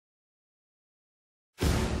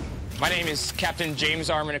My name is Captain James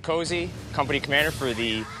R. Minicozy, Company Commander for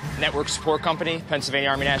the Network Support Company, Pennsylvania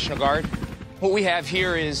Army National Guard. What we have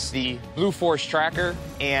here is the Blue Force Tracker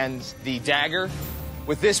and the Dagger.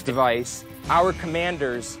 With this device, our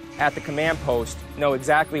commanders at the command post know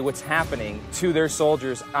exactly what's happening to their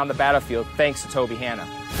soldiers on the battlefield thanks to Tobyhanna.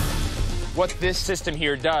 What this system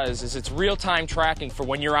here does is it's real-time tracking for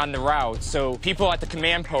when you're on the route, so people at the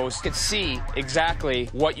command post can see exactly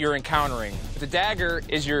what you're encountering. The Dagger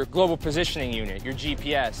is your global positioning unit, your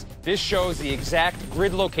GPS. This shows the exact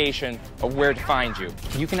grid location of where to find you.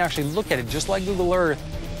 You can actually look at it just like Google Earth,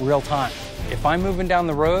 real time. If I'm moving down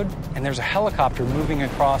the road and there's a helicopter moving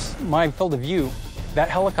across my field of view, that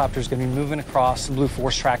helicopter is going to be moving across the Blue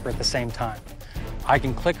Force Tracker at the same time. I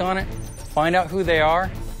can click on it, find out who they are.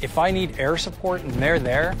 If I need air support and they're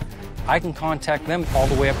there, I can contact them all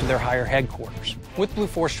the way up to their higher headquarters. With Blue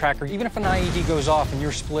Force Tracker, even if an IED goes off and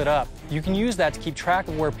you're split up, you can use that to keep track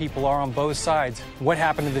of where people are on both sides, what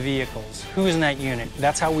happened to the vehicles, who's in that unit.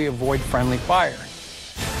 That's how we avoid friendly fire.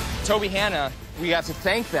 Tobyhanna, we have to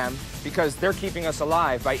thank them because they're keeping us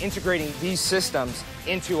alive by integrating these systems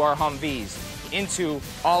into our Humvees, into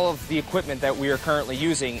all of the equipment that we are currently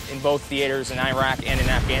using in both theaters in Iraq and in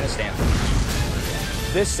Afghanistan.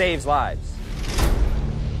 This saves lives.